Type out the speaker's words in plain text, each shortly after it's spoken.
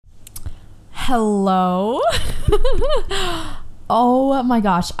Hello. Oh my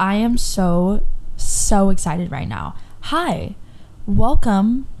gosh, I am so excited right now. Hi,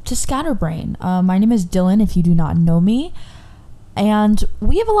 welcome to Scatterbrain. My name is Dylan, if you do not know me, and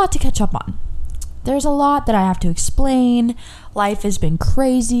we have a lot to catch up on. There's a lot that I have to explain. Life has been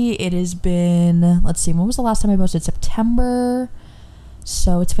crazy. It has been, let's see, when was the last time I posted? September.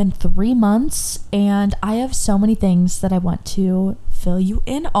 So it's been 3 months, and I have so many things that I want to fill you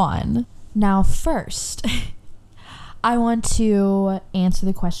in on. Now, first, I want to answer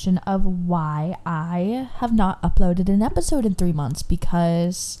the question of why I have not uploaded an episode in 3 months,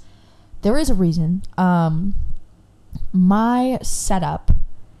 because there is a reason. My setup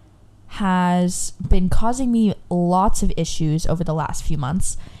has been causing me lots of issues over the last few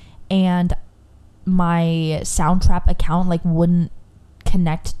months, and my Soundtrap account wouldn't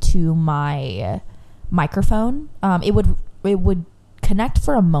connect to my microphone. It would connect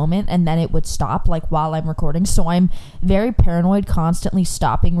for a moment and then it would stop while I'm recording. So I'm very paranoid, constantly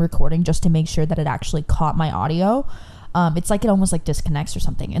stopping recording just to make sure that it actually caught my audio. It's it almost disconnects or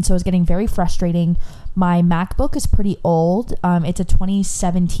something. And so it's getting very frustrating. My MacBook is pretty old. It's a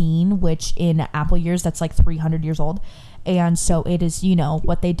 2017, which in Apple years, that's 300 years old. And so it is,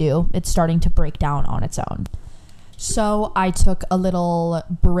 what they do. It's starting to break down on its own. So I took a little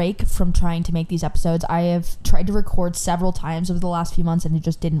break from trying to make these episodes. I have tried to record several times over the last few months and it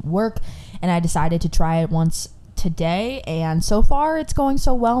just didn't work. And I decided to try it once today. And so far it's going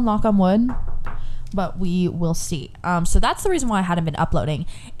so well, knock on wood. But we will see. So that's the reason why I hadn't been uploading.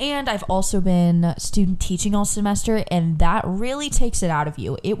 And I've also been student teaching all semester, and that really takes it out of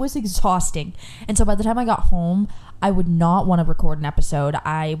you. It was exhausting. And so by the time I got home, I would not want to record an episode.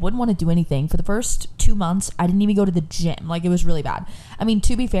 I wouldn't want to do anything. For the first 2 months, I didn't even go to the gym. It was really bad. I mean,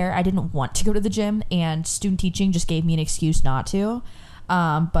 to be fair, I didn't want to go to the gym, and student teaching just gave me an excuse not to.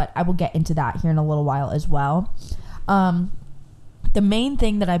 But I will get into that here in a little while as well. The main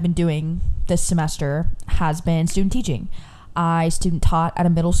thing that I've been doing this semester has been student teaching. I student taught at a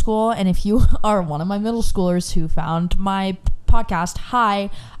middle school, and if you are one of my middle schoolers who found my podcast, hi,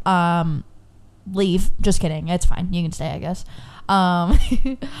 leave. Just kidding. It's fine. You can stay, I guess.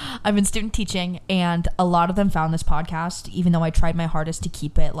 I've been student teaching, and a lot of them found this podcast, even though I tried my hardest to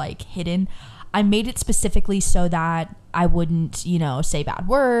keep it hidden. I made it specifically so that I wouldn't, say bad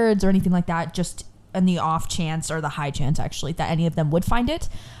words or anything like that, just in the off chance, or the high chance actually, that any of them would find it.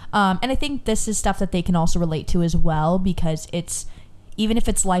 And I think this is stuff that they can also relate to as well, because even if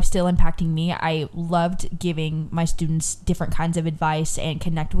it's life still impacting me, I loved giving my students different kinds of advice and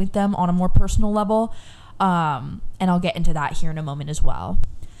connect with them on a more personal level. And I'll get into that here in a moment as well.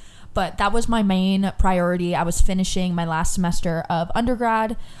 But that was my main priority. I was finishing my last semester of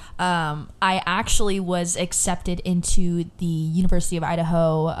undergrad. I actually was accepted into the University of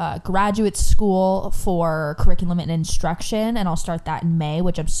Idaho graduate school for curriculum and instruction, and I'll start that in May,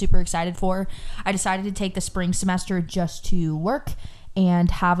 which I'm super excited for. I decided to take the spring semester just to work and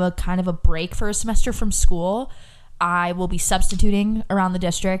have a kind of a break for a semester from school. I will be substituting around the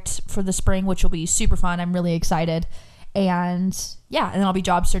district for the spring, which will be super fun. I'm really excited. And then I'll be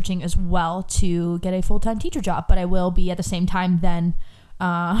job searching as well to get a full-time teacher job, but I will be at the same time then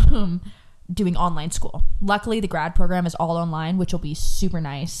doing online school. Luckily, the grad program is all online, which will be super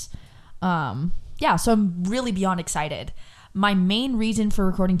nice. So I'm really beyond excited. My main reason for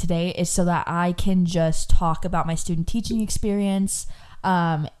recording today is so that I can just talk about my student teaching experience,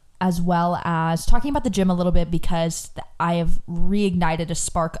 as well as talking about the gym a little bit, because I have reignited a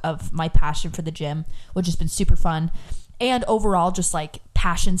spark of my passion for the gym, which has been super fun. And overall, just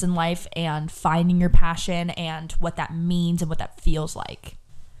passions in life and finding your passion and what that means and what that feels like.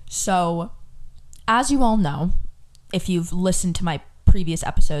 So, as you all know, if you've listened to my previous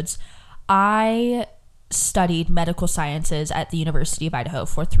episodes, I studied medical sciences at the University of Idaho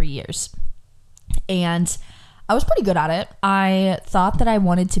for 3 years. And I was pretty good at it. I thought that I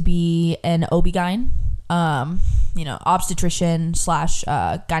wanted to be an OB-GYN, obstetrician /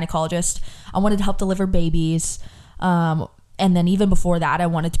 gynecologist. I wanted to help deliver babies. And then even before that, I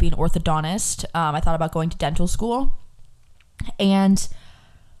wanted to be an orthodontist. I thought about going to dental school. And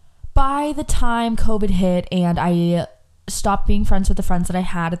by the time COVID hit and I stopped being friends with the friends that I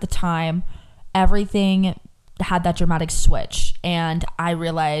had at the time, everything had that dramatic switch. And I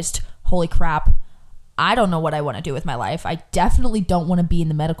realized, holy crap, I don't know what I want to do with my life. I definitely don't want to be in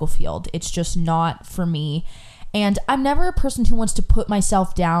the medical field. It's just not for me. And I'm never a person who wants to put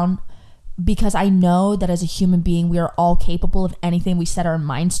myself down, because I know that as a human being, we are all capable of anything we set our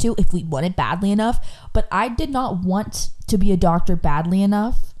minds to if we want it badly enough. But I did not want to be a doctor badly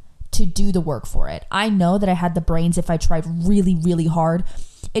enough to do the work for it. I know that I had the brains if I tried really, really hard.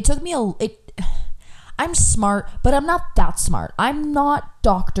 it took me I'm smart, but I'm not that smart. I'm not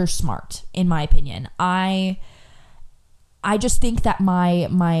doctor smart, in my opinion. I just think that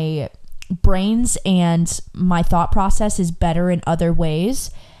my brains and my thought process is better in other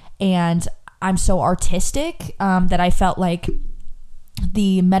ways. And I'm so artistic that I felt like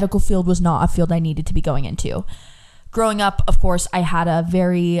the medical field was not a field I needed to be going into. Growing up, of course, I had a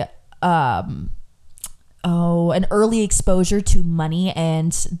very an early exposure to money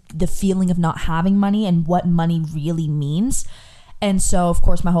and the feeling of not having money and what money really means. And so, of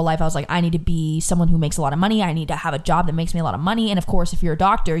course, my whole life I was like, I need to be someone who makes a lot of money. I need to have a job that makes me a lot of money. And of course, if you're a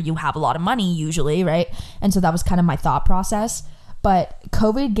doctor, you have a lot of money usually, right? And so that was kind of my thought process. But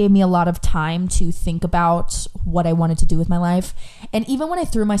COVID gave me a lot of time to think about what I wanted to do with my life. And even when I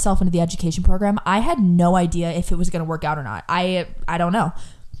threw myself into the education program, I had no idea if it was going to work out or not. I don't know.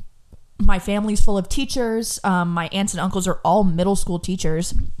 My family's full of teachers. My aunts and uncles are all middle school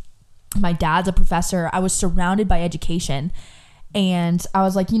teachers. My dad's a professor. I was surrounded by education. And I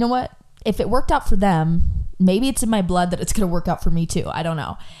was like, you know what? If it worked out for them, maybe it's in my blood that it's going to work out for me too. I don't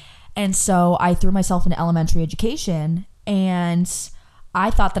know. And so I threw myself into elementary education, and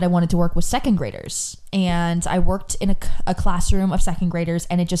I thought that I wanted to work with second graders. And I worked in a classroom of second graders,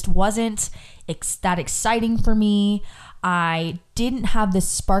 and it just wasn't that exciting for me. I didn't have this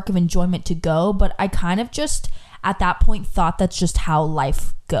spark of enjoyment to go, but I kind of just at that point thought that's just how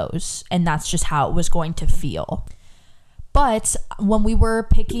life goes, and that's just how it was going to feel. But when we were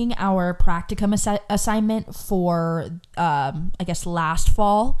picking our practicum assignment for, I guess, last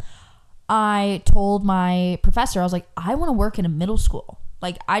fall, I told my professor, I was like, I want to work in a middle school.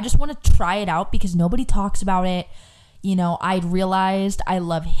 Like, I just want to try it out because nobody talks about it. You know, I realized I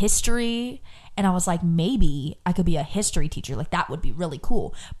love history, and I was like, maybe I could be a history teacher. Like, that would be really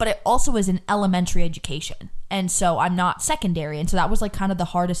cool. But it also is an elementary education. And so I'm not secondary. And so that was like kind of the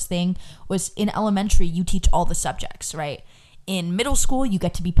hardest thing was in elementary, you teach all the subjects, right? In middle school, you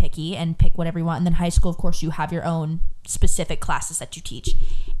get to be picky and pick whatever you want. And then high school, of course, you have your own specific classes that you teach.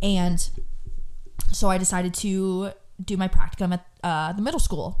 And so I decided to do my practicum at the middle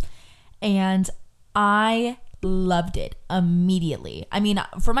school. And I loved it immediately. I mean,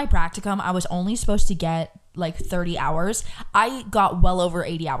 for my practicum, I was only supposed to get like 30 hours. I got well over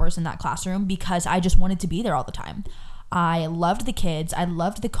 80 hours in that classroom because I just wanted to be there all the time. I loved the kids. I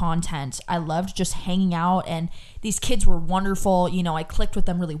loved the content. I loved just hanging out, and these kids were wonderful. You know, I clicked with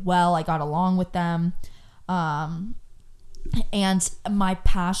them really well. I got along with them. And my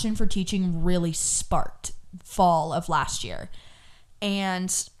passion for teaching really sparked fall of last year.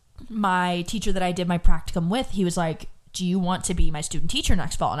 And my teacher that I did my practicum with, he was like, do you want to be my student teacher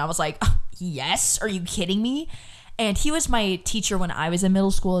next fall? And I was like, yes, are you kidding me? And he was my teacher when I was in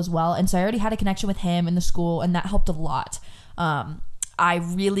middle school as well. And so I already had a connection with him in the school, and that helped a lot. I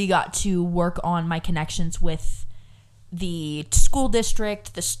really got to work on my connections with the school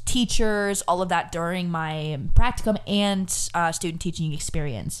district, the teachers, all of that during my practicum and student teaching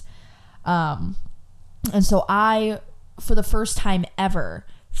experience. And so I, for the first time ever,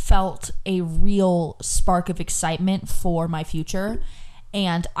 felt a real spark of excitement for my future.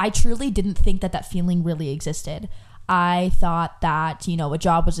 And I truly didn't think that feeling really existed. I thought that, you know, a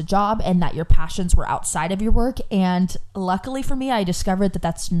job was a job and that your passions were outside of your work. And luckily for me, I discovered that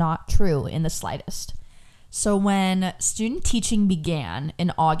that's not true in the slightest. So when student teaching began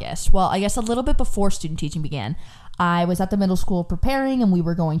in August, well, I guess a little bit before student teaching began, I was at the middle school preparing, and we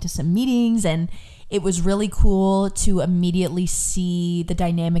were going to some meetings, and it was really cool to immediately see the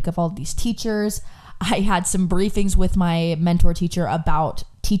dynamic of all of these teachers. I had some briefings with my mentor teacher about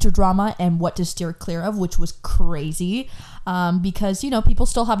teacher drama and what to steer clear of, which was crazy because, you know, people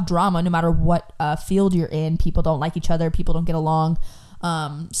still have drama no matter what field you're in. People don't like each other. People don't get along.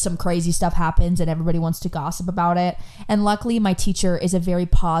 Some crazy stuff happens and everybody wants to gossip about it. And luckily, my teacher is a very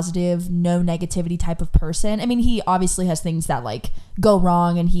positive, no negativity type of person. I mean, he obviously has things that like go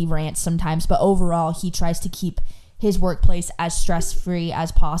wrong and he rants sometimes, but overall, he tries to keep his workplace as stress-free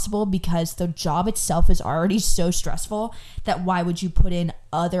as possible because the job itself is already so stressful that why would you put in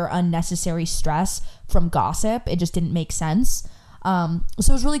other unnecessary stress from gossip? It just didn't make sense. So it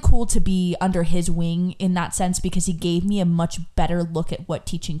was really cool to be under his wing in that sense because he gave me a much better look at what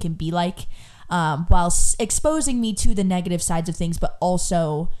teaching can be like, while exposing me to the negative sides of things, but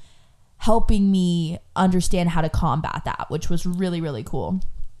also helping me understand how to combat that, which was really, really cool.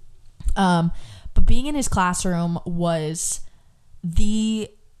 But being in his classroom was the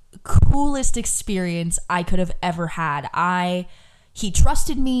coolest experience I could have ever had. He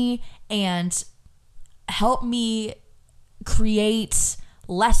trusted me and helped me create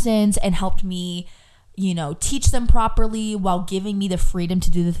lessons and helped me teach them properly while giving me the freedom to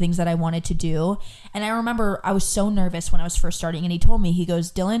do the things that I wanted to do. And I remember I was so nervous when I was first starting, and he told me, he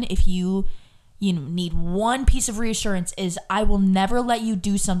goes, Dylan, if you need one piece of reassurance, is I will never let you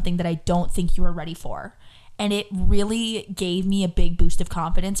do something that I don't think you are ready for. And it really gave me a big boost of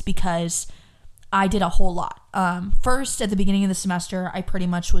confidence because I did a whole lot. First, at the beginning of the semester, I pretty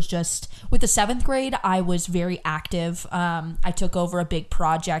much was just, with the 7th grade, I was very active. I took over a big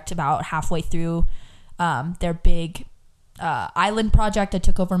project about halfway through their big island project. I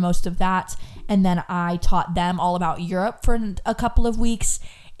took over most of that. And then I taught them all about Europe for a couple of weeks.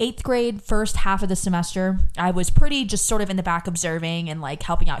 8th grade, first half of the semester, I was pretty just sort of in the back observing and like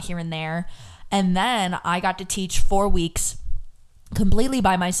helping out here and there. And then I got to teach 4 weeks completely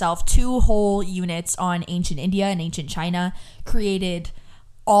by myself, 2 whole units on ancient India and ancient China, created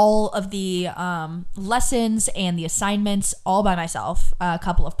all of the lessons and the assignments all by myself, a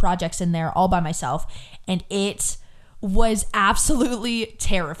couple of projects in there all by myself, and it was absolutely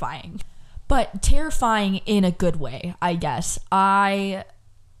terrifying. But terrifying in a good way, I guess. I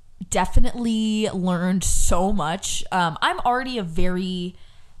definitely learned so much. I'm already a very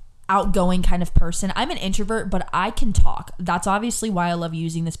outgoing kind of person. I'm an introvert, but I can talk. That's obviously why I love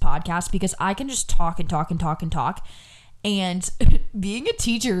using this podcast, because I can just talk and talk and talk and talk. And being a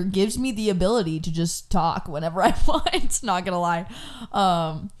teacher gives me the ability to just talk whenever I want, not gonna lie.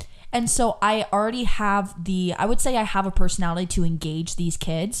 And so I already have I would say I have a personality to engage these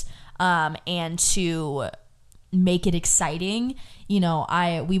kids and to make it exciting.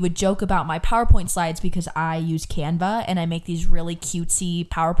 We would joke about my PowerPoint slides because I use Canva and I make these really cutesy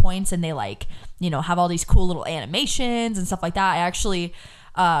PowerPoints, and they have all these cool little animations and stuff like that. I actually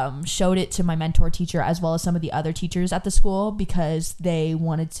showed it to my mentor teacher as well as some of the other teachers at the school because they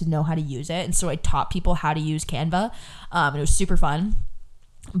wanted to know how to use it. And so I taught people how to use Canva. And it was super fun.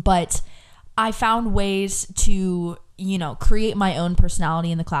 But I found ways to create my own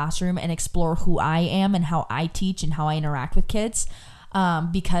personality in the classroom and explore who I am and how I teach and how I interact with kids.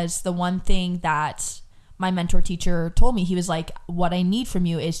 Because the one thing that my mentor teacher told me, he was like, what I need from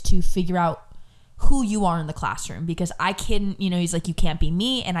you is to figure out who you are in the classroom, because he's like, you can't be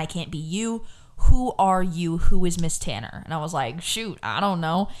me and I can't be you. Who are you? Who is Miss Tanner? And I was like, shoot, I don't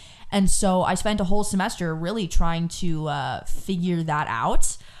know. And so I spent a whole semester really trying to figure that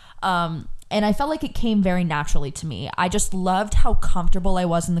out. And I felt like it came very naturally to me. I just loved how comfortable I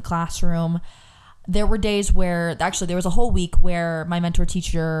was in the classroom. There were days where, actually there was a whole week where my mentor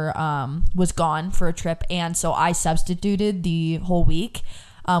teacher was gone for a trip. And so I substituted the whole week,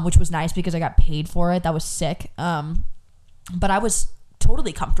 which was nice because I got paid for it. That was sick. But I was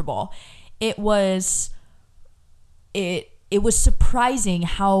totally comfortable. It was surprising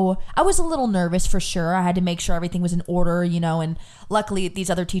how I was a little nervous for sure. I had to make sure everything was in order, and luckily these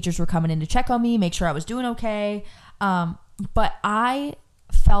other teachers were coming in to check on me, make sure I was doing okay. But I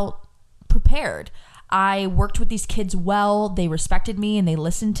felt prepared. I worked with these kids well. They respected me and they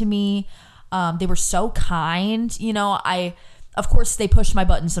listened to me. They were so kind. Of course they pushed my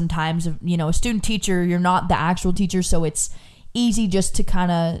buttons sometimes. A student teacher, you're not the actual teacher, so it's easy just to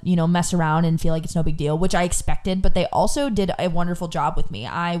kind of, mess around and feel like it's no big deal, which I expected, but they also did a wonderful job with me.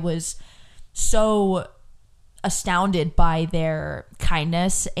 I was so astounded by their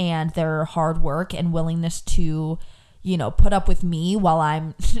kindness and their hard work and willingness to, put up with me while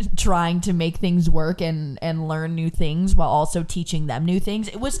I'm trying to make things work and learn new things while also teaching them new things.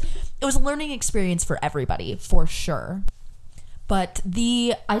 It was a learning experience for everybody, for sure. But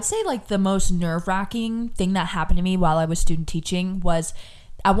I'd say like the most nerve-wracking thing that happened to me while I was student teaching was,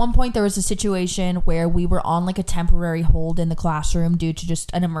 at one point there was a situation where we were on like a temporary hold in the classroom due to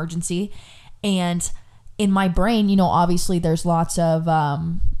just an emergency. And in my brain, obviously there's lots of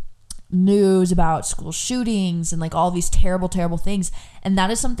news about school shootings and like all these terrible, terrible things. And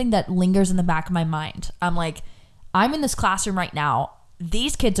that is something that lingers in the back of my mind. I'm like, I'm in this classroom right now.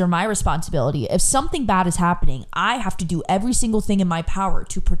 These kids are my responsibility. If something bad is happening, I have to do every single thing in my power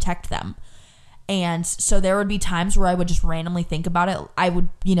to protect them. And so there would be times where I would just randomly think about it. I would,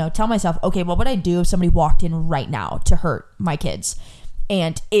 tell myself, okay, what would I do if somebody walked in right now to hurt my kids?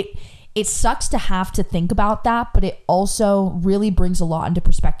 And it sucks to have to think about that, but it also really brings a lot into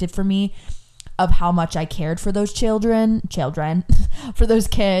perspective for me of how much I cared for those children, for those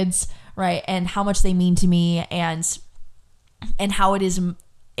kids, right? And how much they mean to me, and how it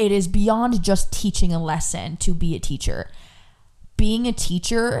is beyond just teaching a lesson to be a teacher. Being a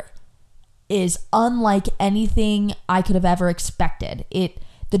teacher is unlike anything I could have ever expected.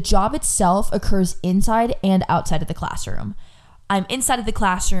 The job itself occurs inside and outside of the classroom. I'm inside of the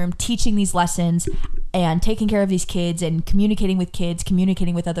classroom teaching these lessons and taking care of these kids and communicating with kids,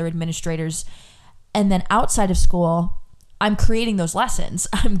 communicating with other administrators. And then outside of school, I'm creating those lessons.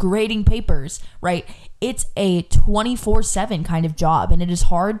 I'm grading papers, right? It's a 24/7 kind of job, and it is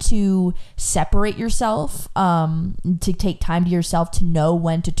hard to separate yourself, to take time to yourself to know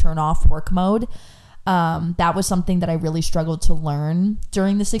when to turn off work mode. That was something that I really struggled to learn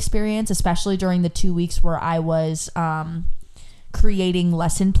during this experience, especially during the 2 weeks where I was creating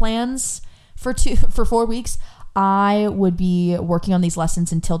lesson plans for 4 weeks. I would be working on these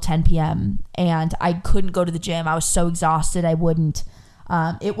lessons until 10 p.m. and I couldn't go to the gym. I was so exhausted. I wouldn't.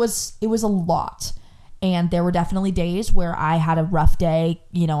 It was a lot. And there were definitely days where I had a rough day.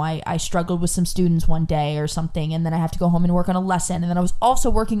 You know, I struggled with some students one day or something, and then I have to go home and work on a lesson. And then I was also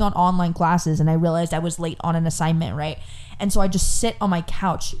working on online classes, and I realized I was late on an assignment, right? And so I just sit on my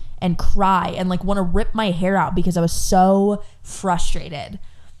couch and cry and like want to rip my hair out because I was so frustrated.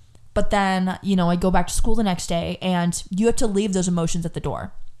 But then, you know, I go back to school the next day, and you have to leave those emotions at the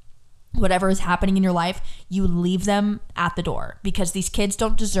door. Whatever is happening in your life, you leave them at the door, because these kids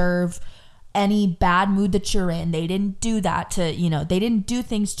don't deserve any bad mood that you're in. They didn't do that to, you know, they didn't do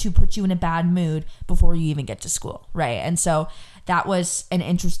things to put you in a bad mood before you even get to school, right? And so that was an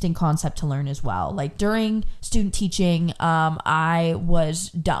interesting concept to learn as well. Like during student teaching, I was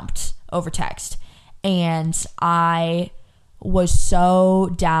dumped over text, and I was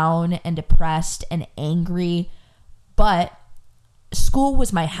so down and depressed and angry, but school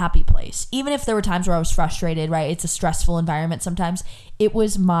was my happy place. Even if there were times where I was frustrated, right? It's a stressful environment sometimes. It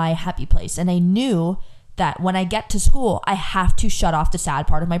was my happy place. And I knew that when I get to school, I have to shut off the sad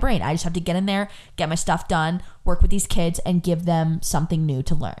part of my brain. I just have to get in there, get my stuff done, work with these kids, and give them something new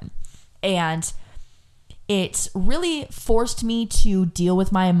to learn. And it's really forced me to deal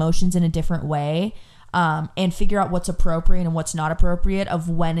with my emotions in a different way, and figure out what's appropriate and what's not appropriate, of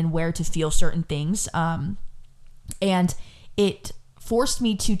when and where to feel certain things. And it forced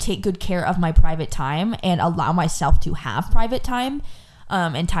me to take good care of my private time and allow myself to have private time,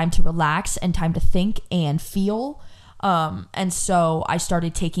 and time to relax and time to think and feel. And so I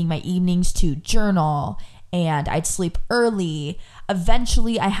started taking my evenings to journal, and I'd sleep early.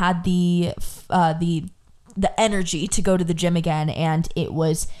 Eventually I had the energy to go to the gym again, and it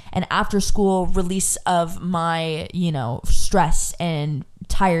was an after school release of my, you know, stress and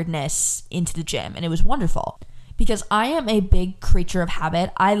tiredness into the gym. And it was wonderful, because I am a big creature of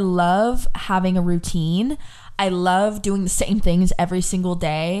habit. I love having a routine. I love doing the same things every single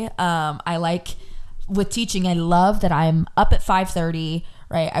day. I like, with teaching, I love that I'm up at 5:30,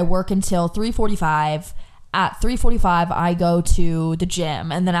 right? I work until 3:45. At 3:45, I go to the gym.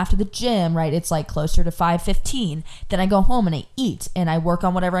 And then after the gym, right, it's like closer to 5:15. Then I go home and I eat and I work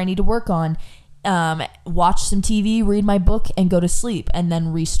on whatever I need to work on. Watch some TV, read my book, and go to sleep, and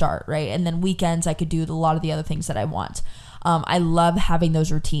then restart, right? And then weekends, I could do a lot of the other things that I want. I love having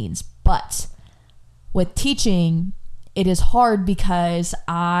those routines. But with teaching, it is hard because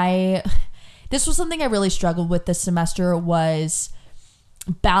this was something I really struggled with this semester, was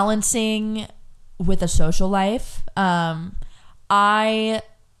balancing with a social life. I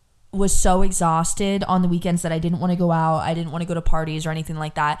was so exhausted on the weekends that I didn't want to go out. I didn't want to go to parties or anything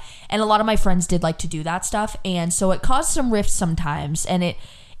like that. And a lot of my friends did like to do that stuff. And so it caused some rifts sometimes. And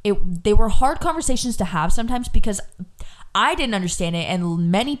they were hard conversations to have sometimes, because I didn't understand it.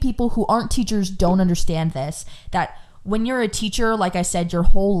 And many people who aren't teachers don't understand this, that when you're a teacher, like I said, your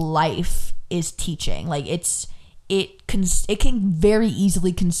whole life is teaching. Like it can very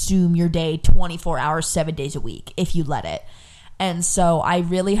easily consume your day 24 hours, 7 days a week if you let it. And so I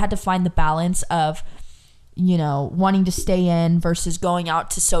really had to find the balance of, you know, wanting to stay in versus going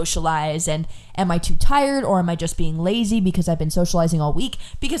out to socialize. And am I too tired, or am I just being lazy because I've been socializing all week?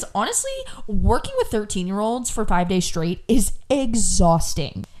 Because honestly, working with 13-year-olds for 5 days straight is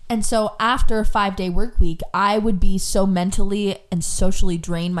exhausting. And so after a 5-day work week, I would be so mentally and socially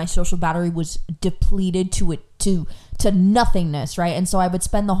drained. My social battery was depleted to nothingness, right? And so I would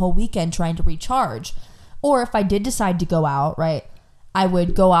spend the whole weekend trying to recharge. Or if I did decide to go out, right, I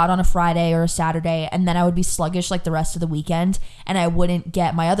would go out on a Friday or a Saturday, and then I would be sluggish like the rest of the weekend, and I wouldn't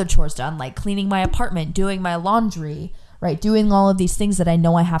get my other chores done, like cleaning my apartment, doing my laundry, right, doing all of these things that I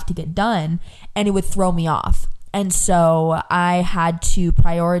know I have to get done, and it would throw me off. And so I had to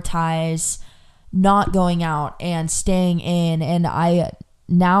prioritize not going out and staying in. And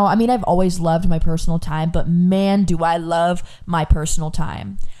I've always loved my personal time, but man, do I love my personal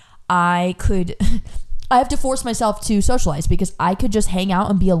time. I have to force myself to socialize, because I could just hang out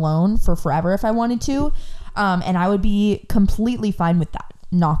and be alone for forever if I wanted to. And I would be completely fine with that.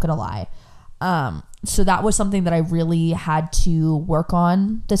 Not gonna lie. So that was something that I really had to work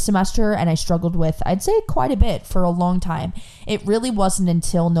on this semester, and I struggled with, I'd say, quite a bit for a long time. It really wasn't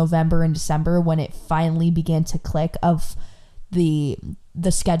until November and December when it finally began to click of the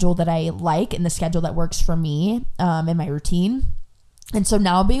schedule that I like and the schedule that works for me, in my routine. And so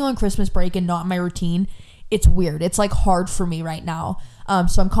now being on Christmas break and not in my routine, it's weird. It's like hard for me right now.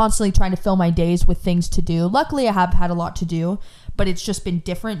 So I'm constantly trying to fill my days with things to do. Luckily, I have had a lot to do, but it's just been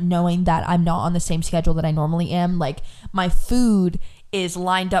different knowing that I'm not on the same schedule that I normally am. Like, my food is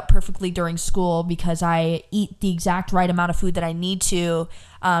lined up perfectly during school because I eat the exact right amount of food that I need to,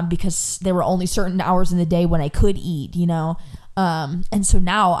 because there were only certain hours in the day when I could eat, you know? And so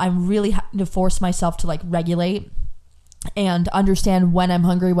now I'm really having to force myself to like regulate and understand when I'm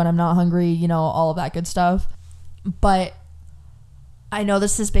hungry, when I'm not hungry, you know, all of that good stuff. But I know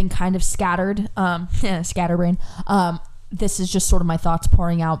this has been kind of scattered, scatterbrain. This is just sort of my thoughts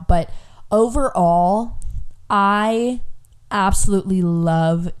pouring out. But overall, I absolutely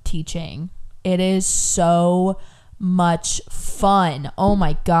love teaching. It is so much fun. Oh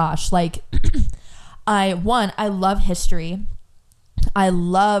my gosh. Like, I love history. I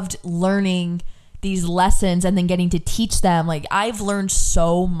loved learning these lessons and then getting to teach them. Like, I've learned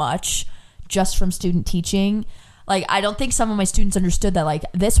so much just from student teaching. Like, I don't think some of my students understood that, like,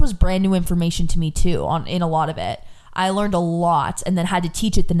 this was brand new information to me too, in a lot of it. I learned a lot and then had to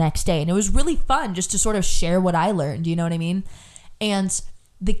teach it the next day. And it was really fun just to sort of share what I learned, you know what I mean? And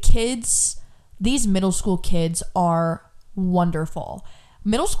the kids, these middle school kids are wonderful.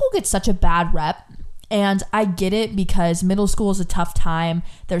 Middle school gets such a bad rep. And I get it because middle school is a tough time.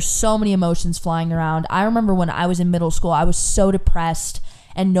 There's so many emotions flying around. I remember when I was in middle school, I was so depressed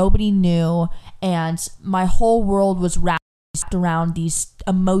and nobody knew. And my whole world was wrapped around these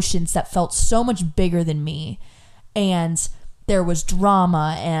emotions that felt so much bigger than me. And there was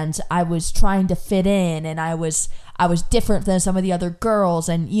drama and I was trying to fit in and I was different than some of the other girls.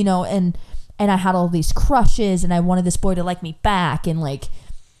 And, you know, and I had all these crushes and I wanted this boy to like me back. And like,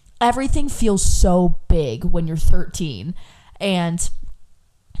 everything feels so big when you're 13. And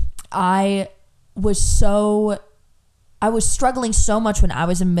I was struggling so much when I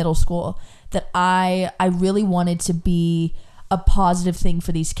was in middle school that I really wanted to be a positive thing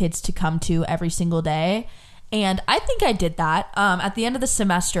for these kids to come to every single day. And I think I did that. At the end of the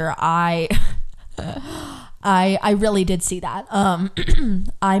semester, I really did see that.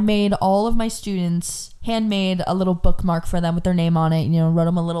 I made all of my students handmade a little bookmark for them with their name on it, you know, wrote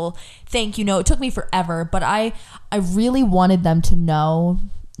them a little thank you note. It took me forever, but I really wanted them to know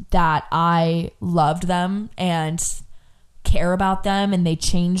that I loved them and care about them, and they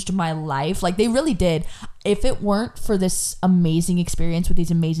changed my life. Like, they really did. If it weren't for this amazing experience with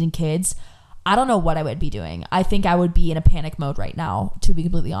these amazing kids, I don't know what I would be doing. I think I would be in a panic mode right now, to be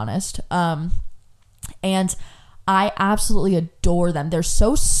completely honest. And I absolutely adore them. They're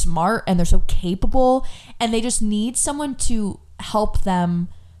so smart and they're so capable, and they just need someone to help them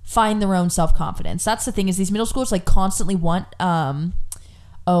find their own self-confidence. That's the thing, is these middle schoolers like constantly want,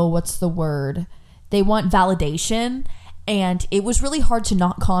 what's the word? They want validation, and it was really hard to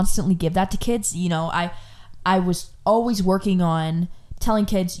not constantly give that to kids. You know, I was always working on telling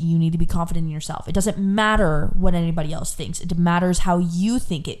kids, you need to be confident in yourself. It doesn't matter what anybody else thinks. It matters how you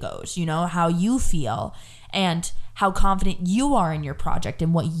think it goes, you know, how you feel and how confident you are in your project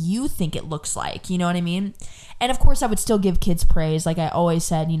and what you think it looks like, you know what I mean? And of course I would still give kids praise. Like I always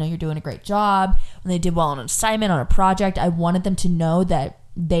said, you know, you're doing a great job. When they did well on an assignment, on a project, I wanted them to know that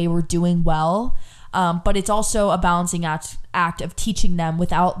they were doing well. But it's also a balancing act of teaching them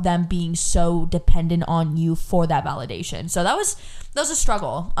without them being so dependent on you for that validation. So that was a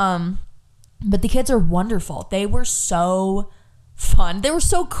struggle. But the kids are wonderful. They were so fun. They were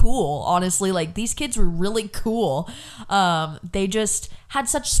so cool, honestly. Like, these kids were really cool. They just had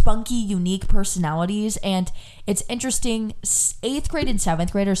such spunky, unique personalities. And it's interesting. 8th grade and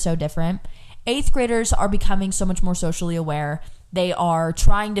 7th grade are so different. 8th graders are becoming so much more socially aware. They are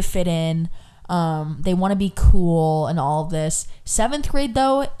trying to fit in. They want to be cool and all of this. 7th grade,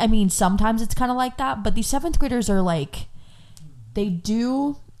 though, I mean, sometimes it's kind of like that, but these 7th graders are like, they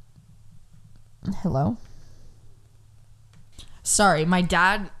do. Hello? Sorry, my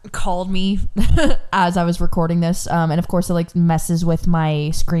dad called me as I was recording this, and of course it like messes with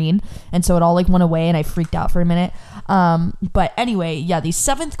my screen, and so it all like went away and I freaked out for a minute. But anyway, yeah, these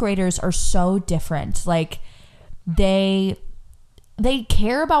 7th graders are so different. Like, they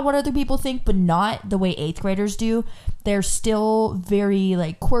care about what other people think, but not the way 8th graders do. They're still very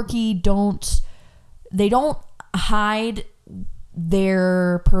like quirky. They don't hide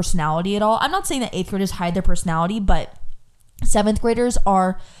their personality at all. I'm not saying that 8th graders hide their personality, but 7th graders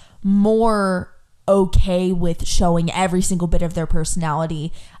are more okay with showing every single bit of their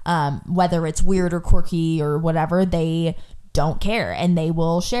personality, whether it's weird or quirky or whatever. They don't care, and they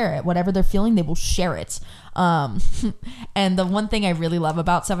will share it. Whatever they're feeling, they will share it. And the one thing I really love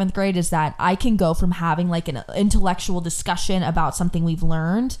about 7th grade is that I can go from having like an intellectual discussion about something we've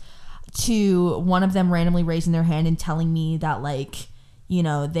learned to one of them randomly raising their hand and telling me that, like, you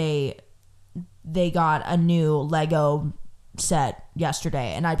know, they got a new Lego set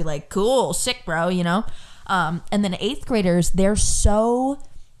yesterday, and I'd be like, cool, sick, bro, you know. And then 8th graders, they're so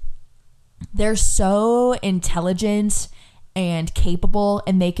intelligent and capable,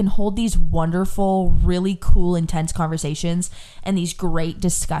 and they can hold these wonderful, really cool, intense conversations and these great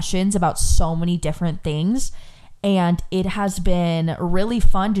discussions about so many different things. And it has been really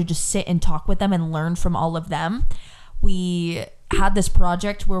fun to just sit and talk with them and learn from all of them. We had this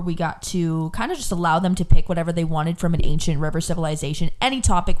project where we got to kind of just allow them to pick whatever they wanted from an ancient river civilization, any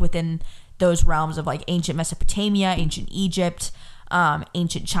topic within those realms of like ancient Mesopotamia, ancient Egypt,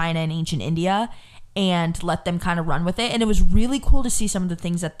 ancient China, and ancient India, and let them kind of run with it. And it was really cool to see some of the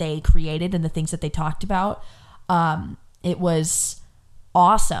things that they created and the things that they talked about. It was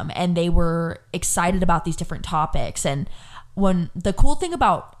awesome, and they were excited about these different topics. And when the cool thing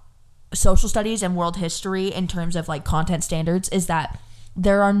about social studies and world history in terms of like content standards is that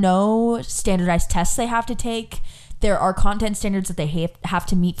there are no standardized tests they have to take. There are content standards that they have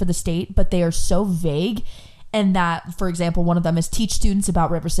to meet for the state, but they are so vague. And that, for example, one of them is teach students about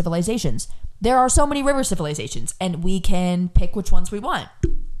river civilizations. There are so many river civilizations, and we can pick which ones we want.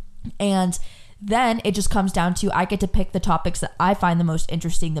 And then it just comes down to, I get to pick the topics that I find the most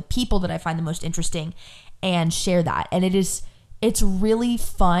interesting, the people that I find the most interesting, and share that. And it's really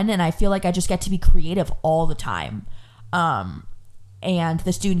fun, and I feel like I just get to be creative all the time. And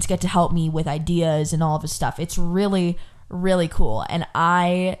the students get to help me with ideas and all of this stuff. It's really, really cool. And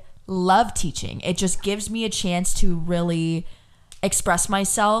I love teaching. It just gives me a chance to really express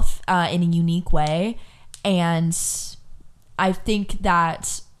myself in a unique way. And I think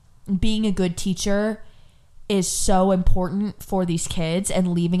that being a good teacher is so important for these kids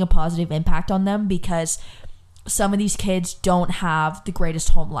and leaving a positive impact on them, because some of these kids don't have the greatest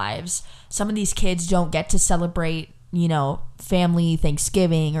home lives. Some of these kids don't get to celebrate, you know, family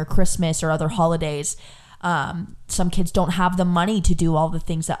Thanksgiving or Christmas or other holidays. Some kids don't have the money to do all the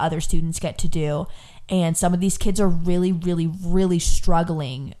things that other students get to do. And some of these kids are really, really, really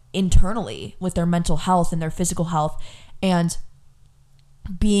struggling internally with their mental health and their physical health. And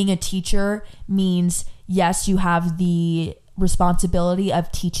being a teacher means, yes, you have the responsibility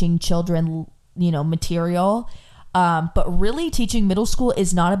of teaching children, you know, material. But really teaching middle school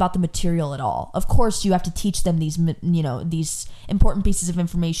is not about the material at all. Of course, you have to teach them these, you know, these important pieces of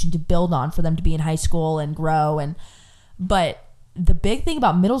information to build on for them to be in high school and grow. But the big thing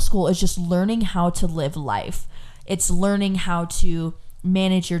about middle school is just learning how to live life. It's learning how to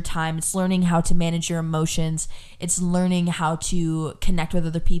manage your time. It's learning how to manage your emotions. It's learning how to connect with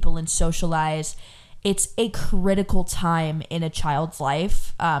other people and socialize. It's a critical time in a child's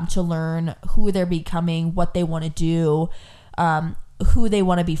life to learn who they're becoming, what they want to do, who they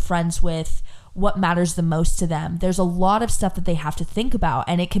want to be friends with, what matters the most to them. There's a lot of stuff that they have to think about,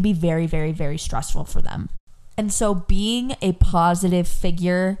 and it can be very, very, very stressful for them. And so being a positive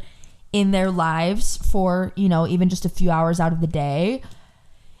figure in their lives for, you know, even just a few hours out of the day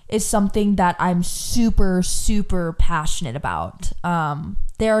is something that I'm super, super passionate about.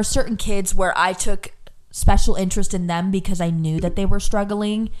 There are certain kids where I took special interest in them because I knew that they were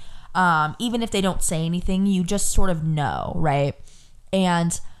struggling. Even if they don't say anything, you just sort of know, right?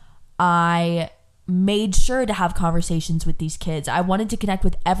 And I made sure to have conversations with these kids. I wanted to connect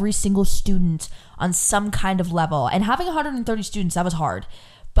with every single student on some kind of level. And having 130 students, that was hard.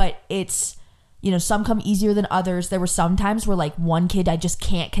 But it's, you know, some come easier than others. There were some times where like one kid I just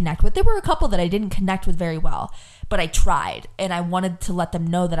can't connect with. There were a couple that I didn't connect with very well, but I tried, and I wanted to let them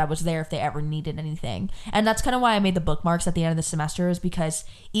know that I was there if they ever needed anything. And that's kind of why I made the bookmarks at the end of the semester, is because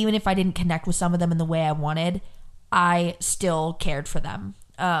even if I didn't connect with some of them in the way I wanted, I still cared for them.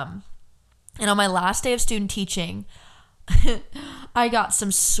 And on my last day of student teaching, I got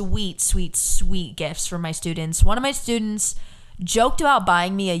some sweet, sweet, sweet gifts from my students. One of my students joked about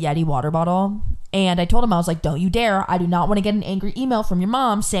buying me a Yeti water bottle. And I told him, I was like, don't you dare. I do not want to get an angry email from your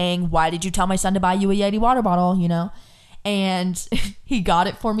mom saying, why did you tell my son to buy you a Yeti water bottle, you know? And he got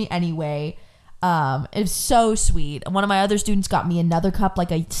it for me anyway. It was so sweet. One of my other students got me another cup,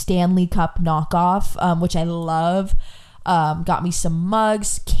 like a Stanley cup knockoff, which I love. Got me some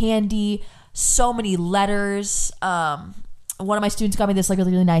mugs, candy, so many letters. One of my students got me this like a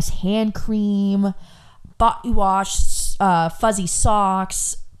really nice hand cream, body wash, fuzzy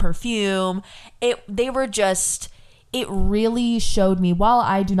socks, perfume. They were just, it really showed me, while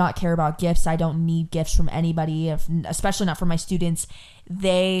I do not care about gifts, I don't need gifts from anybody, especially not from my students,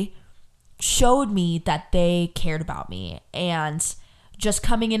 they showed me that they cared about me. And just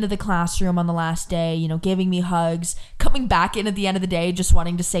coming into the classroom on the last day, you know, giving me hugs, coming back in at the end of the day, just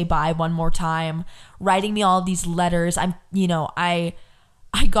wanting to say bye one more time, writing me all of these letters. I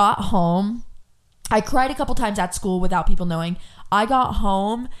got home. I cried a couple times at school without people knowing. I got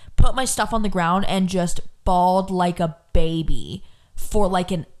home, put my stuff on the ground, and just bawled like a baby for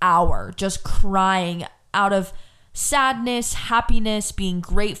like an hour, just crying out of sadness, happiness, being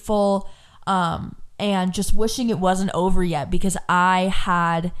grateful, and just wishing it wasn't over yet, because I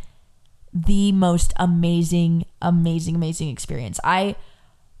had the most amazing experience. I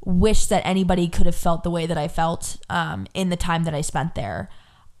wish that anybody could have felt the way that I felt in the time that I spent there.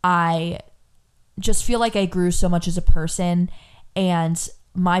 I just feel like I grew so much as a person, and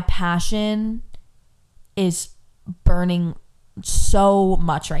my passion is burning so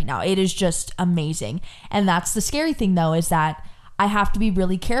much right now. It is just amazing. And that's the scary thing, though, is that I have to be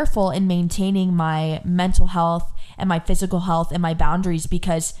really careful in maintaining my mental health and my physical health and my boundaries,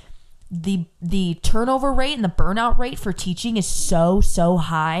 because the turnover rate and the burnout rate for teaching is so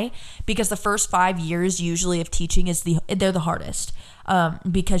high, because the first 5 years usually of teaching they're the hardest,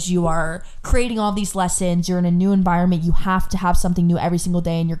 because you are creating all these lessons, you're in a new environment, you have to have something new every single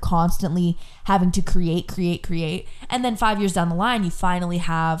day, and you're constantly having to create. And then 5 years down the line, you finally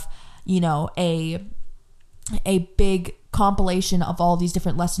have, you know, a big compilation of all these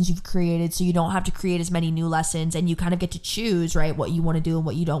different lessons you've created, so you don't have to create as many new lessons, and you kind of get to choose, right, what you want to do and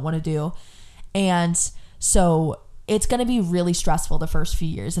what you don't want to do. And so it's going to be really stressful the first few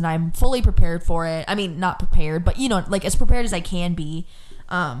years, and I'm fully prepared for it. I mean, not prepared, but, you know, like as prepared as I can be.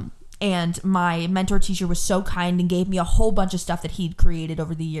 And my mentor teacher was so kind and gave me a whole bunch of stuff that he'd created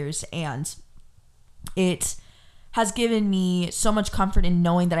over the years, and it has given me so much comfort in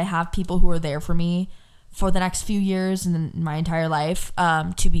knowing that I have people who are there for me for the next few years and my entire life,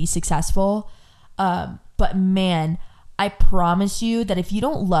 to be successful. But man, I promise you that if you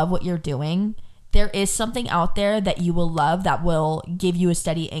don't love what you're doing, there is something out there that you will love that will give you a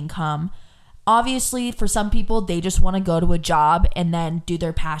steady income. Obviously, for some people, they just want to go to a job and then do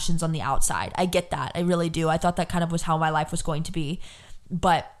their passions on the outside. I get that. I really do. I thought that kind of was how my life was going to be.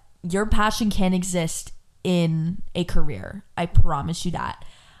 But your passion can exist in a career. I promise you that.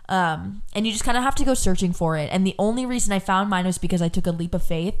 And you just kind of have to go searching for it. And the only reason I found mine was because I took a leap of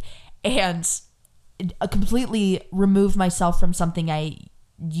faith and completely removed myself from something I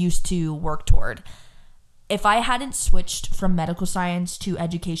used to work toward. If I hadn't switched from medical science to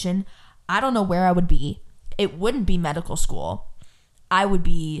education, I don't know where I would be. It wouldn't be medical school. I would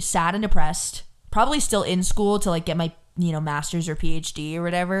be sad and depressed, probably still in school to like get my, you know, master's or PhD or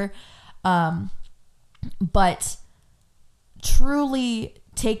whatever. But truly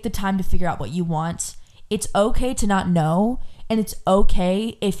take the time to figure out what you want. It's okay to not know, and it's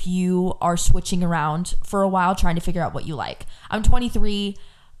okay if you are switching around for a while trying to figure out what you like. I'm 23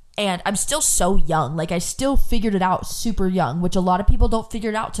 and I'm still so young. Like, I still figured it out super young, which a lot of people don't figure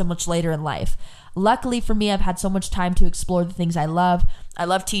it out till much later in life. Luckily for me, I've had so much time to explore the things I love. I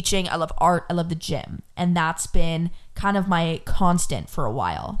love teaching, I love art, I love the gym, and that's been kind of my constant for a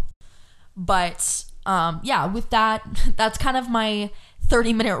while. But yeah, with that, that's kind of my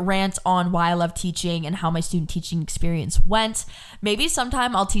 30-minute rant on why I love teaching and how my student teaching experience went. Maybe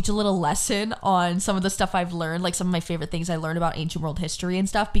sometime I'll teach a little lesson on some of the stuff I've learned, like some of my favorite things I learned about ancient world history and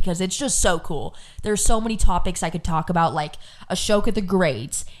stuff, because it's just so cool. There's so many topics I could talk about, like Ashoka the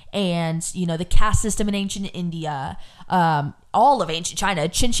Great and, you know, the caste system in ancient India, all of ancient China,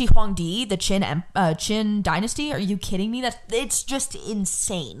 Qin Shi Huangdi, the Qin dynasty. Are you kidding me? It's just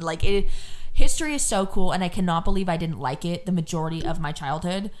insane. Like, history is so cool, and I cannot believe I didn't like it the majority of my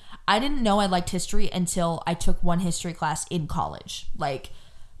childhood. I didn't know I liked history until I took one history class in college. Like,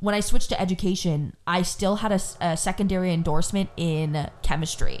 when I switched to education, I still had a secondary endorsement in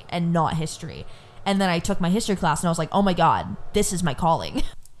chemistry and not history. And then I took my history class and I was like, oh my God, this is my calling.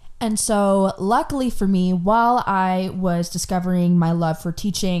 And so luckily for me, while I was discovering my love for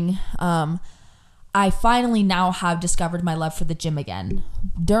teaching, I finally now have discovered my love for the gym again.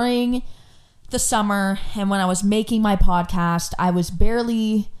 During the summer and when I was making my podcast, I was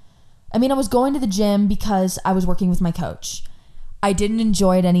going to the gym because I was working with my coach. I didn't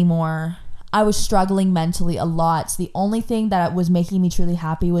enjoy it anymore. I was struggling mentally a lot. So the only thing that was making me truly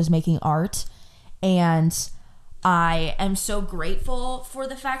happy was making art. And I am so grateful for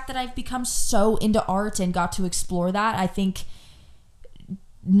the fact that I've become so into art and got to explore that. I think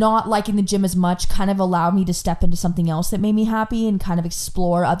not liking the gym as much kind of allowed me to step into something else that made me happy and kind of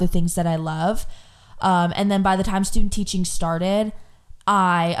explore other things that I love. And then by the time student teaching started,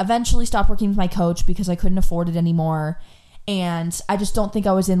 I eventually stopped working with my coach because I couldn't afford it anymore. And I just don't think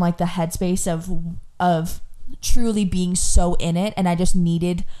I was in like the headspace of truly being so in it. And I just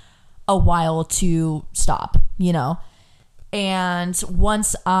needed a while to stop, you know? And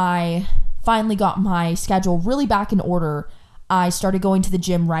once I finally got my schedule really back in order, I started going to the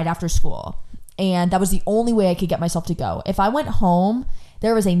gym right after school. And that was the only way I could get myself to go. If I went home,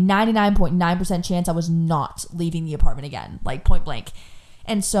 there was a 99.9% chance I was not leaving the apartment again, like point blank.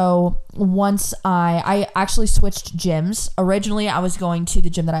 And so once I actually switched gyms. Originally, I was going to the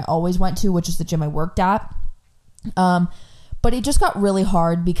gym that I always went to, which is the gym I worked at. But it just got really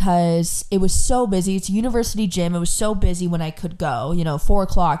hard because it was so busy. It's a university gym. It was so busy when I could go,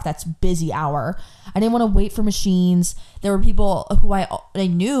 4:00, that's busy hour. I didn't want to wait for machines. There were people who I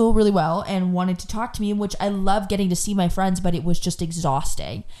knew really well and wanted to talk to me, which I love getting to see my friends, but it was just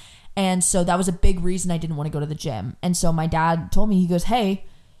exhausting. And so that was a big reason I didn't want to go to the gym. And so my dad told me, he goes, hey,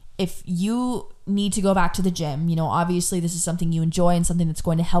 if you need to go back to the gym, obviously this is something you enjoy and something that's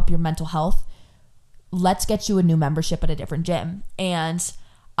going to help your mental health. Let's get you a new membership at a different gym. And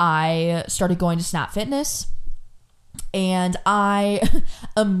I started going to Snap Fitness, and I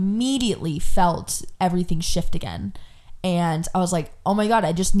immediately felt everything shift again. And I was like, oh my God,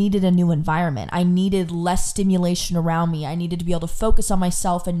 I just needed a new environment. I needed less stimulation around me. I needed to be able to focus on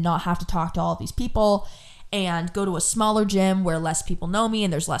myself and not have to talk to all these people, and go to a smaller gym where less people know me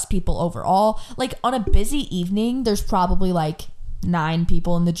and there's less people overall. Like on a busy evening, there's probably like 9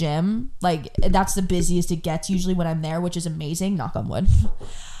 people in the gym. Like that's the busiest it gets usually when I'm there, which is amazing, knock on wood.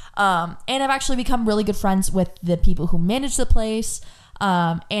 And I've actually become really good friends with the people who manage the place.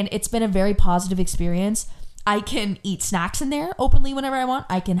 And it's been a very positive experience. I can eat snacks in there openly whenever I want.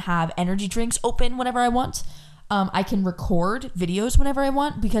 I can have energy drinks open whenever I want. I can record videos whenever I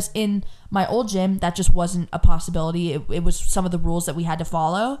want, because in my old gym, that just wasn't a possibility. It was some of the rules that we had to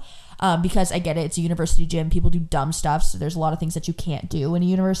follow. Because I get it, it's a university gym. People do dumb stuff, so there's a lot of things that you can't do in a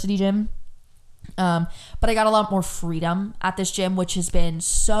university gym. But I got a lot more freedom at this gym, which has been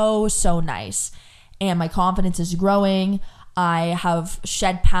so, so nice. And my confidence is growing. I have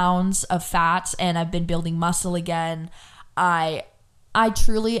shed pounds of fat and I've been building muscle again. I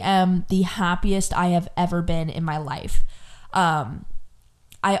truly am the happiest I have ever been in my life.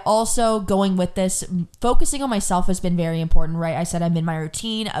 I also, going with this, focusing on myself has been very important, right? I said I'm in my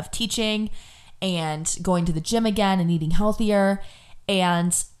routine of teaching and going to the gym again and eating healthier.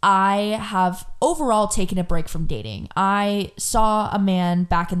 And I have overall taken a break from dating. I saw a man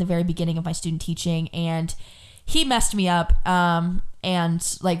back in the very beginning of my student teaching, and he messed me up.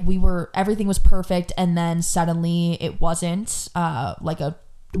 And like everything was perfect. And then suddenly it wasn't, like a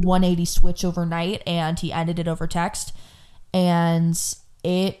 180 switch overnight, and he ended it over text. And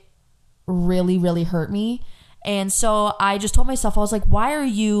it really, really hurt me. And so I just told myself, I was like, why are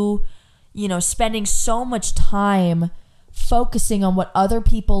you, spending so much time focusing on what other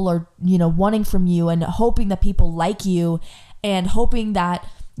people are, wanting from you, and hoping that people like you, and hoping that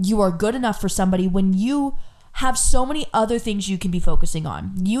you are good enough for somebody, when you have so many other things you can be focusing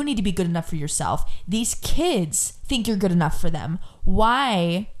on? You need to be good enough for yourself. These kids think you're good enough for them.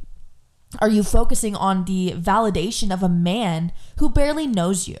 Why are you focusing on the validation of a man who barely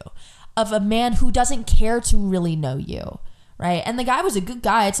knows you, of a man who doesn't care to really know you, right? And the guy was a good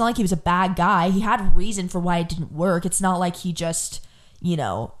guy. It's not like he was a bad guy. He had a reason for why it didn't work. It's not like he just,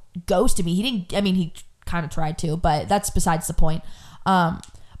 ghosted me. He kind of tried to, but that's besides the point.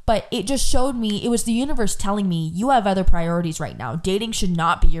 But it just showed me, it was the universe telling me, you have other priorities right now. Dating should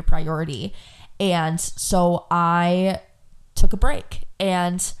not be your priority. And so I took a break,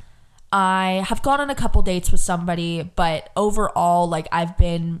 and I have gone on a couple dates with somebody, but overall, like, I've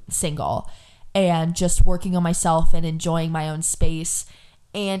been single and just working on myself and enjoying my own space.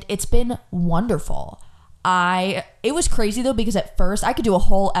 And it's been wonderful. It was crazy though, because at first I could do a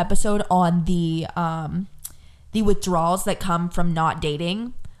whole episode on the withdrawals that come from not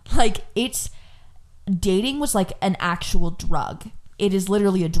dating. Like, dating was like an actual drug. It is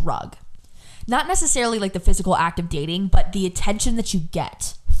literally a drug. Not necessarily like the physical act of dating, but the attention that you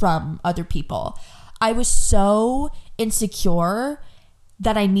get from other people. I was so insecure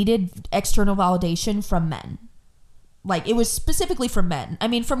that I needed external validation from men. Like, it was specifically from men. I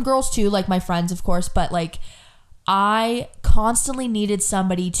mean, from girls too, like my friends, of course, but like, I constantly needed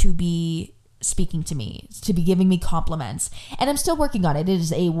somebody to be speaking to me, to be giving me compliments. And I'm still working on it. It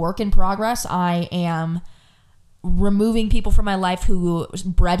is a work in progress. I am removing people from my life who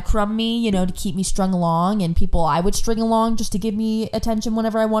breadcrumb me, you know, to keep me strung along, and people I would string along just to give me attention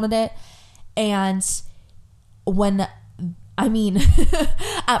whenever I wanted it. And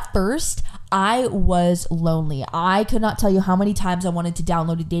at first I was lonely. I could not tell you how many times I wanted to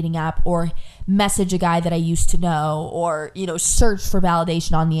download a dating app or message a guy that I used to know, or, you know, search for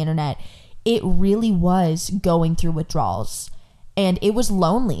validation on the internet. It really was going through withdrawals, and it was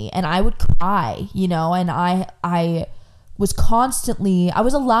lonely, and I would cry, you know, and I was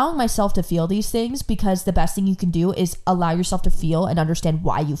allowing myself to feel these things, because the best thing you can do is allow yourself to feel and understand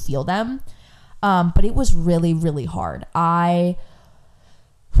why you feel them. But it was really, really hard. I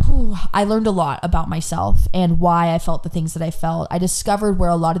learned a lot about myself and why I felt the things that I felt. I discovered where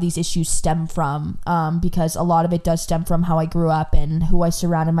a lot of these issues stem from, because a lot of it does stem from how I grew up and who I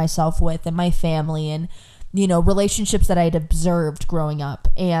surrounded myself with, and my family, and, you know, relationships that I had observed growing up.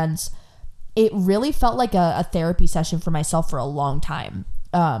 And it really felt like a therapy session for myself for a long time.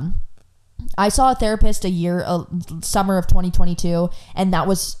 I saw a therapist summer of 2022, and that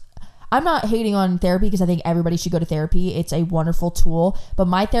was, I'm not hating on therapy, because I think everybody should go to therapy. It's a wonderful tool, but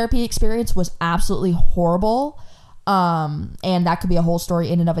my therapy experience was absolutely horrible. And that could be a whole story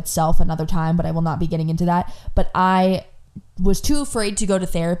in and of itself another time, but I will not be getting into that. But I was too afraid to go to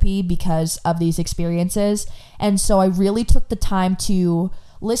therapy because of these experiences. And so I really took the time to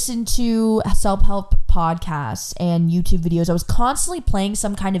listen to self-help podcasts and YouTube videos. I was constantly playing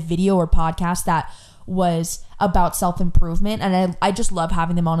some kind of video or podcast that was about self-improvement, and I just love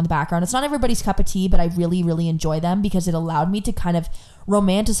having them on in the background. It's not everybody's cup of tea, but I really, really enjoy them, because it allowed me to kind of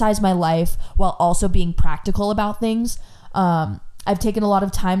romanticize my life while also being practical about things. I've taken a lot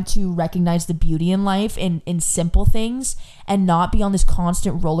of time to recognize the beauty in life in simple things, and not be on this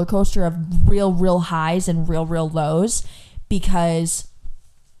constant roller coaster of real highs and real lows, because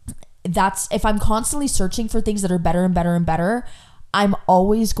if I'm constantly searching for things that are better and better and better, I'm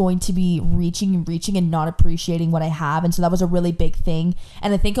always going to be reaching and not appreciating what I have. And so that was a really big thing.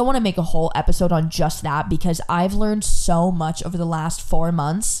 And I think I want to make a whole episode on just that, because I've learned so much over the last 4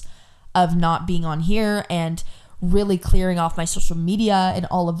 months of not being on here and really clearing off my social media and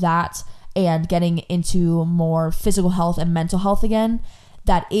all of that, and getting into more physical health and mental health again,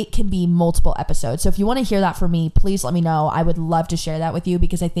 that it can be multiple episodes. So if you want to hear that from me, please let me know. I would love to share that with you,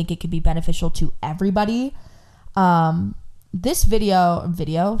 because I think it could be beneficial to everybody. This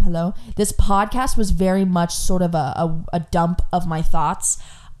this podcast was very much sort of a dump of my thoughts,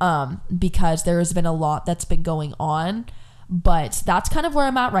 because there has been a lot that's been going on, but that's kind of where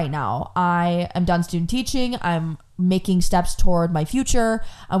I'm at right now. I am done student teaching. I'm making steps toward my future.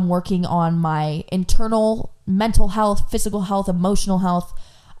 I'm working on my internal mental health, physical health, emotional health,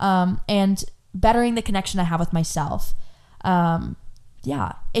 and bettering the connection I have with myself.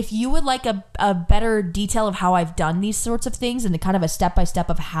 Yeah, if you would like a better detail of how I've done these sorts of things, and kind of a step-by-step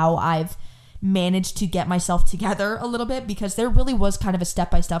of how I've managed to get myself together a little bit, because there really was kind of a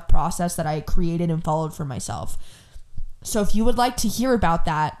step-by-step process that I created and followed for myself. So if you would like to hear about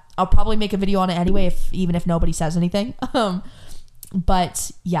that, I'll probably make a video on it anyway, even if nobody says anything.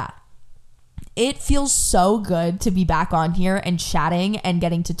 But yeah, it feels so good to be back on here and chatting and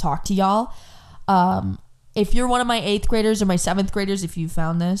getting to talk to y'all. If you're one of my 8th graders or my 7th graders, if you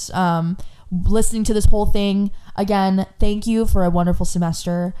found this, listening to this whole thing, again, thank you for a wonderful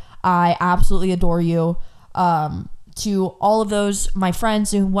semester. I absolutely adore you. To all of those, my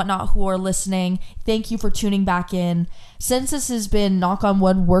friends and whatnot who are listening, thank you for tuning back in. Since this has been, knock on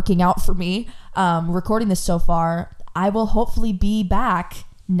wood, working out for me, recording this so far, I will hopefully be back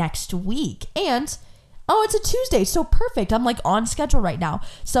next week. And, it's a Tuesday, so perfect. I'm like on schedule right now.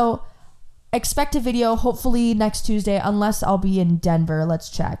 So expect a video hopefully next Tuesday, unless I'll be in Denver. Let's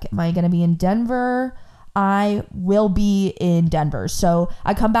check. Am I going to be in Denver? I will be in Denver. So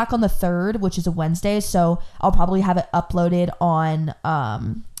I come back on the 3rd, which is a Wednesday. So I'll probably have it uploaded on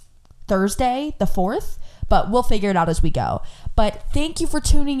Thursday, the 4th. But we'll figure it out as we go. But thank you for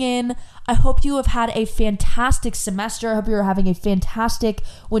tuning in. I hope you have had a fantastic semester. I hope you're having a fantastic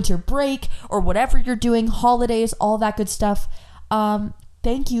winter break, or whatever you're doing, holidays, all that good stuff.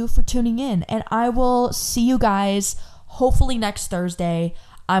 Thank you for tuning in, and I will see you guys hopefully next Thursday.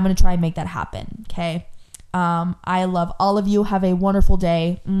 I'm going to try and make that happen, okay? I love all of you. Have a wonderful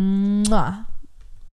day. Mwah.